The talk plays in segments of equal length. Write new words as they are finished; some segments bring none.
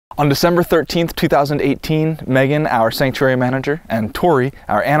On December 13th, 2018, Megan, our sanctuary manager, and Tori,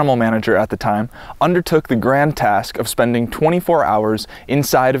 our animal manager at the time, undertook the grand task of spending 24 hours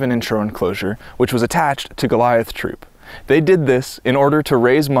inside of an intro enclosure, which was attached to Goliath Troop. They did this in order to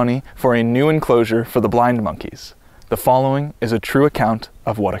raise money for a new enclosure for the blind monkeys. The following is a true account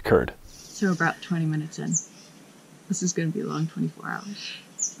of what occurred. So we're about 20 minutes in. This is going to be a long 24 hours.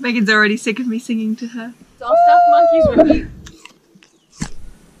 Megan's already sick of me singing to her. It's all stuff monkeys would eat.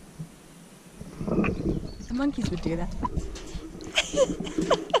 The monkeys would do that.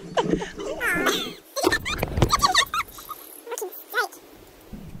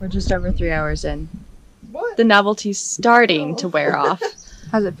 We're just over 3 hours in. What? The novelty's starting to wear off.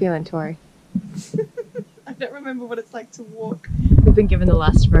 How's it feeling, Tori? I don't remember what it's like to walk. We've been given the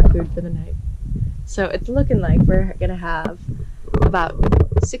last of our food for the night. So it's looking like we're gonna have about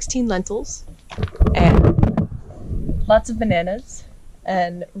 16 lentils and lots of bananas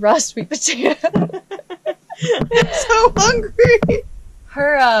and raw sweet potato. I'm so hungry.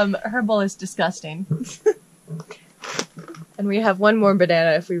 Her bowl is disgusting. And we have one more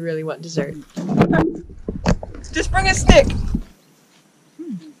banana if we really want dessert. Just bring a stick.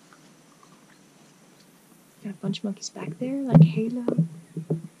 Got a bunch of monkeys back there, like Halo.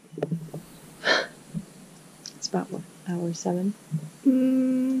 It's about what, hour 7?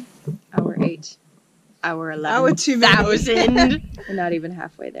 Hour 8. Hour 11. Hour 2,000. We're not even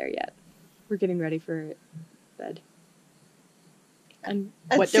halfway there yet. We're getting ready for bed. And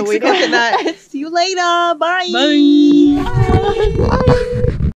At what 6 do we do? o'clock at night. See you later. Bye. Bye.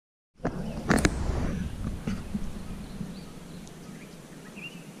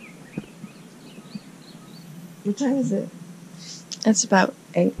 What time is it? It's about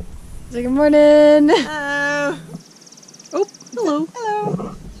 8. So good morning. Hello. Oh, hello.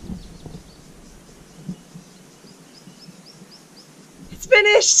 Hello. It's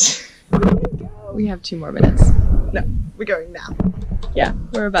finished. We have 2 more minutes. No, we're going now. Yeah,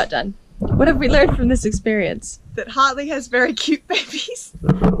 we're about done. What have we learned from this experience? That Hartley has very cute babies.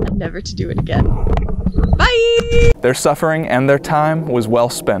 And never to do it again. Bye! Their suffering and their time was well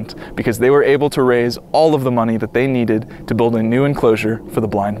spent because they were able to raise all of the money that they needed to build a new enclosure for the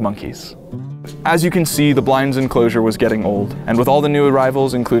blind monkeys. As you can see, the blinds enclosure was getting old, and with all the new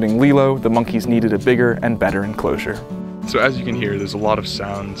arrivals, including Lilo, the monkeys needed a bigger and better enclosure. So as you can hear, there's a lot of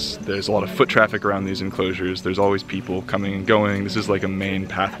sounds, there's a lot of foot traffic around these enclosures, there's always people coming and going. This is like a main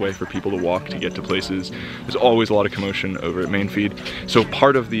pathway for people to walk to get to places. There's always a lot of commotion over at Main Feed. So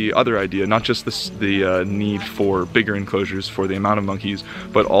part of the other idea, not just the need for bigger enclosures for the amount of monkeys,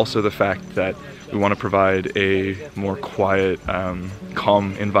 but also the fact that we want to provide a more quiet,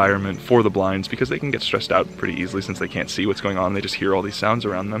 calm environment for the blinds because they can get stressed out pretty easily since they can't see what's going on. They just hear all these sounds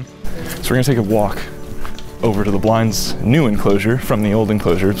around them. So we're going to take a walk over to the blinds' new enclosure from the old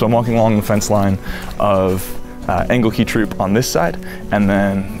enclosure. So I'm walking along the fence line of Engelke Troop on this side, and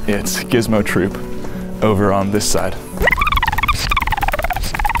then it's Gizmo Troop over on this side.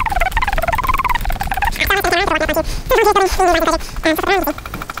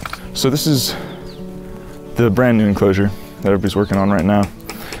 So this is the brand new enclosure that everybody's working on right now.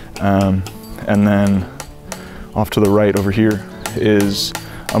 And then off to the right over here is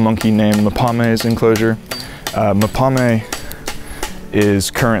a monkey named Mapame's enclosure. Mapame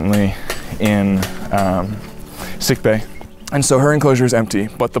is currently in sick bay, and so her enclosure is empty,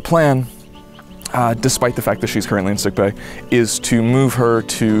 but the plan, despite the fact that she's currently in sick bay, is to move her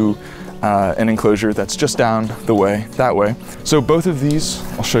to an enclosure that's just down the way, that way. So both of these,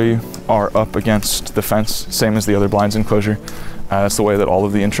 I'll show you, are up against the fence, same as the other blinds enclosure. That's the way that all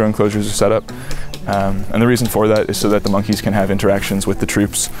of the intro enclosures are set up. And the reason for that is so that the monkeys can have interactions with the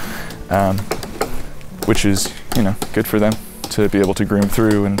troops, which is, you know, good for them to be able to groom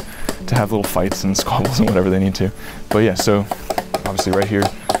through and to have little fights and squabbles and whatever they need to. But yeah, so obviously right here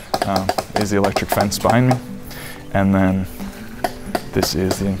is the electric fence behind me, and then this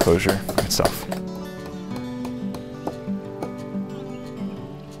is the enclosure itself.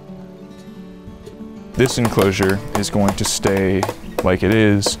 This enclosure is going to stay like it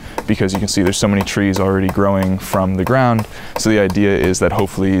is because you can see there's so many trees already growing from the ground. So the idea is that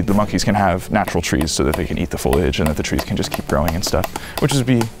hopefully the monkeys can have natural trees so that they can eat the foliage and that the trees can just keep growing and stuff, which would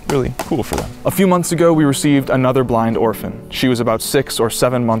be really cool for them. A few months ago, we received another blind orphan. She was about 6 or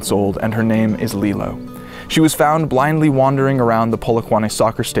 7 months old, and her name is Lilo. She was found blindly wandering around the Polokwane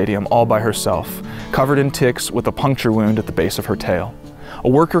soccer stadium all by herself, covered in ticks with a puncture wound at the base of her tail. A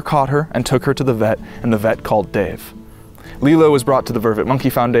worker caught her and took her to the vet, and the vet called Dave. Lilo was brought to the Vervet Monkey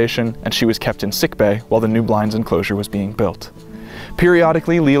Foundation, and she was kept in sick bay while the new blinds enclosure was being built.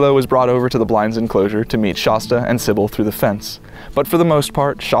 Periodically, Lilo was brought over to the Blinds enclosure to meet Shasta and Sybil through the fence. But for the most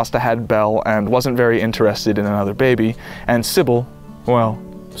part, Shasta had Belle and wasn't very interested in another baby, and Sybil, well,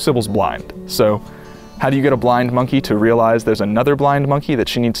 Sybil's blind. So, how do you get a blind monkey to realize there's another blind monkey that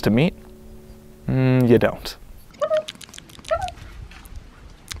she needs to meet? You don't.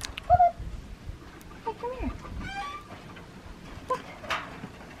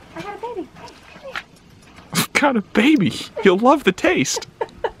 Got a baby. You'll love the taste.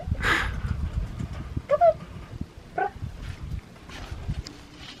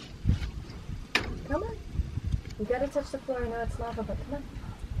 Come on. You gotta touch the floor. I know it's lava, but come on.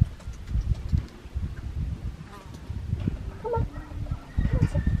 Come on. Come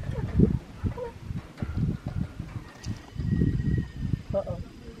on. Uh-oh.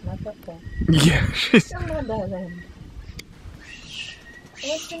 Not that thing. Yeah, she's... Come on, darling.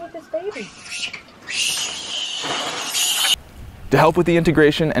 What's wrong with this baby? To help with the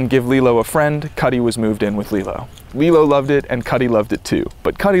integration and give Lilo a friend, Cuddy was moved in with Lilo. Lilo loved it and Cuddy loved it too,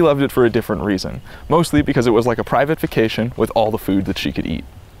 but Cuddy loved it for a different reason, mostly because it was like a private vacation with all the food that she could eat.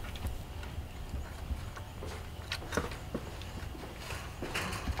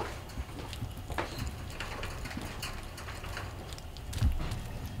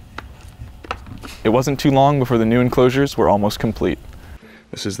 It wasn't too long before the new enclosures were almost complete.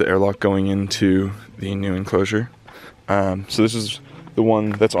 This is the airlock going into the new enclosure. So this is the one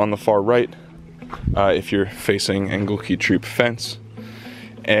that's on the far right, if you're facing Engelke Troop fence.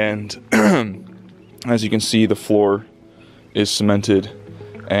 And as you can see, the floor is cemented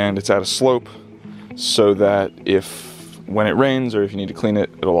and it's at a slope so that when it rains or if you need to clean it,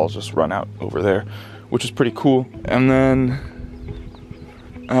 it'll all just run out over there, which is pretty cool. And then,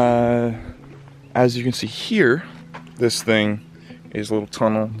 as you can see here, this thing is a little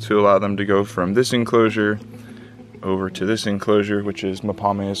tunnel to allow them to go from this enclosure over to this enclosure, which is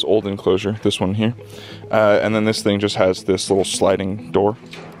Mapame's old enclosure, this one here. And then this thing just has this little sliding door,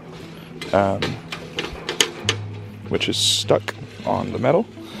 which is stuck on the metal.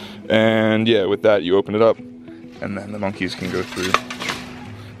 And yeah, with that, you open it up, and then the monkeys can go through.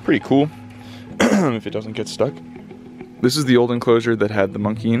 Pretty cool, if it doesn't get stuck. This is the old enclosure that had the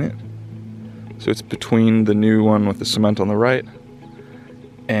monkey in it. So it's between the new one with the cement on the right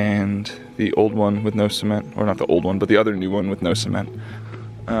and the old one with no cement, or not the old one, but the other new one with no cement.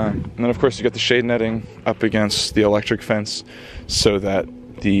 And then of course you got the shade netting up against the electric fence so that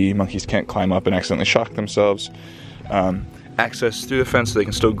the monkeys can't climb up and accidentally shock themselves. Access through the fence so they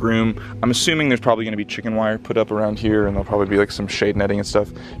can still groom. I'm assuming there's probably going to be chicken wire put up around here, and there'll probably be like some shade netting and stuff,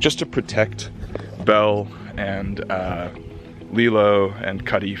 just to protect Belle and Lilo and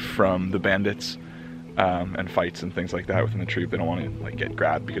Cuddy from the bandits. And fights and things like that within the troop. They don't want to like get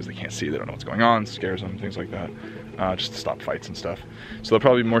grabbed because they can't see, they don't know what's going on, scares them, things like that, just to stop fights and stuff. So there'll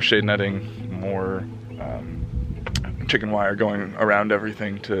probably be more shade netting, more chicken wire going around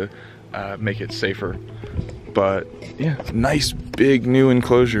everything to make it safer. But yeah, nice big new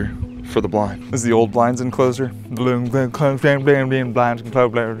enclosure for the blind. This is the old blinds enclosure. This is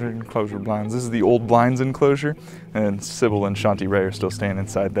the old blinds enclosure, and Sybil and Shanti Ray are still staying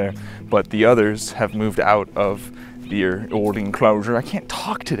inside there. But the others have moved out of their old enclosure. I can't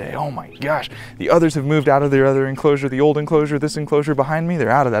talk today, oh my gosh. The others have moved out of their other enclosure, the old enclosure, this enclosure behind me, they're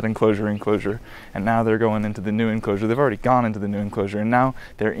out of that enclosure, and now they're going into the new enclosure. They've already gone into the new enclosure, and now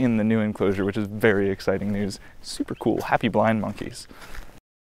they're in the new enclosure, which is very exciting news. Super cool. Happy blind monkeys.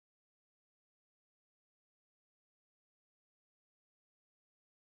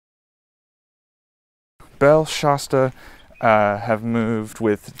 Belle, Shasta have moved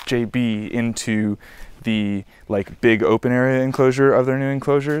with JB into the like big open area enclosure of their new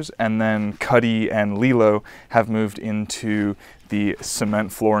enclosures, and then Cuddy and Lilo have moved into the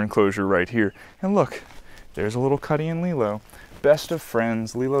cement floor enclosure right here. And look, there's a little Cuddy and Lilo. Best of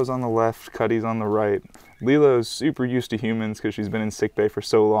friends. Lilo's on the left, Cuddy's on the right. Lilo's super used to humans because she's been in sickbay for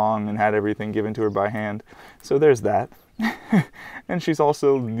so long and had everything given to her by hand. So there's that. And she's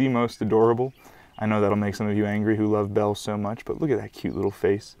also the most adorable. I know that'll make some of you angry who love Belle so much, but look at that cute little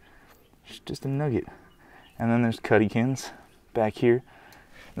face. She's just a nugget. And then there's Cuddykins back here.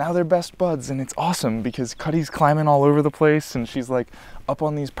 Now they're best buds, and it's awesome because Cuddy's climbing all over the place, and she's like up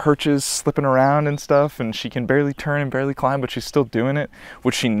on these perches, slipping around and stuff, and she can barely turn and barely climb, but she's still doing it,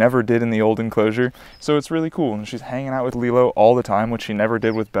 which she never did in the old enclosure. So it's really cool, and she's hanging out with Lilo all the time, which she never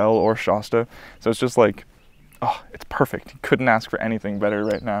did with Belle or Shasta. So it's just like, oh, it's perfect. You couldn't ask for anything better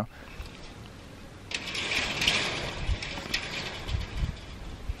right now.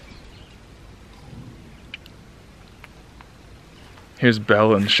 Here's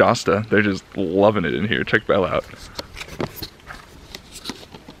Belle and Shasta. They're just loving it in here. Check Belle out.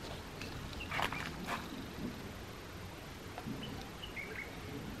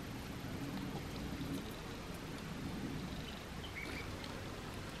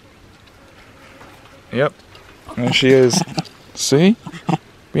 Yep, there she is. See?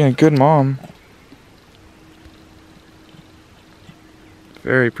 Being a good mom.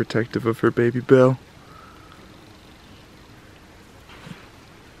 Very protective of her baby Belle.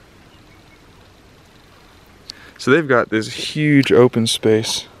 So they've got this huge open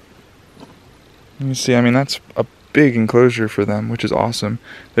space. You can see, I mean, that's a big enclosure for them, which is awesome.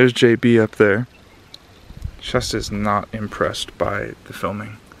 There's JB up there. Shasta's not impressed by the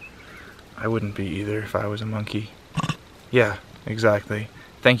filming. I wouldn't be either if I was a monkey. Yeah, exactly.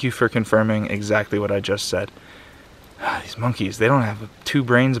 Thank you for confirming exactly what I just said. These monkeys, they don't have two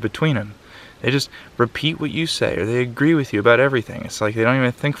brains between them. They just repeat what you say, or they agree with you about everything. It's like they don't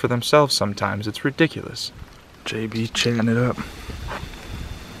even think for themselves sometimes. It's ridiculous. JB chatting it up.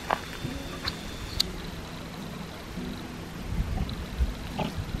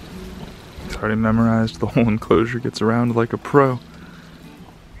 He's already memorized the whole enclosure, gets around like a pro.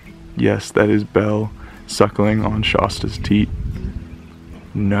 Yes, that is Belle suckling on Shasta's teat.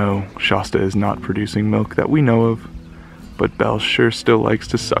 No, Shasta is not producing milk that we know of, but Belle sure still likes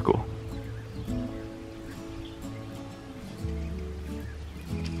to suckle.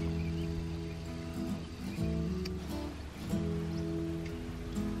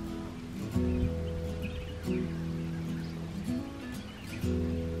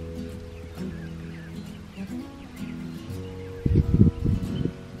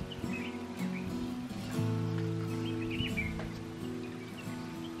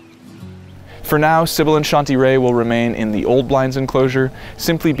 For now, Sybil and Shanti Ray will remain in the old blinds enclosure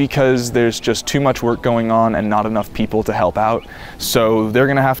simply because there's just too much work going on and not enough people to help out. So they're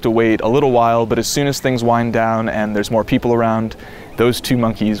gonna have to wait a little while, but as soon as things wind down and there's more people around, those two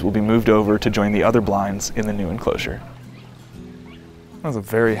monkeys will be moved over to join the other blinds in the new enclosure. That was a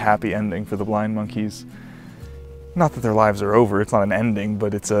very happy ending for the blind monkeys. Not that their lives are over, it's not an ending,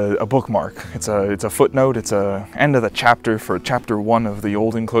 but it's a bookmark. It's a footnote, it's a end of the chapter for chapter 1 of the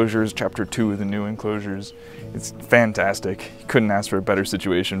old enclosures, chapter 2 of the new enclosures. It's fantastic. You couldn't ask for a better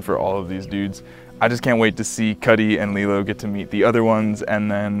situation for all of these dudes. I just can't wait to see Cuddy and Lilo get to meet the other ones, and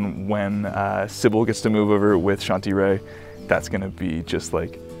then when Sybil gets to move over with Shanti Ray, that's gonna be just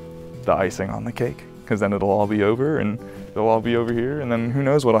like the icing on the cake, because then it'll all be over and they'll all be over here, and then who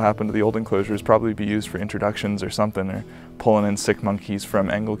knows what'll happen to the old enclosures. Probably be used for introductions or something, or pulling in sick monkeys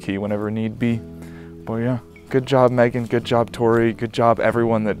from Angle Key whenever need be. But yeah, good job Megan, good job Tori, good job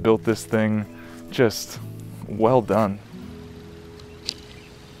everyone that built this thing. Just well done.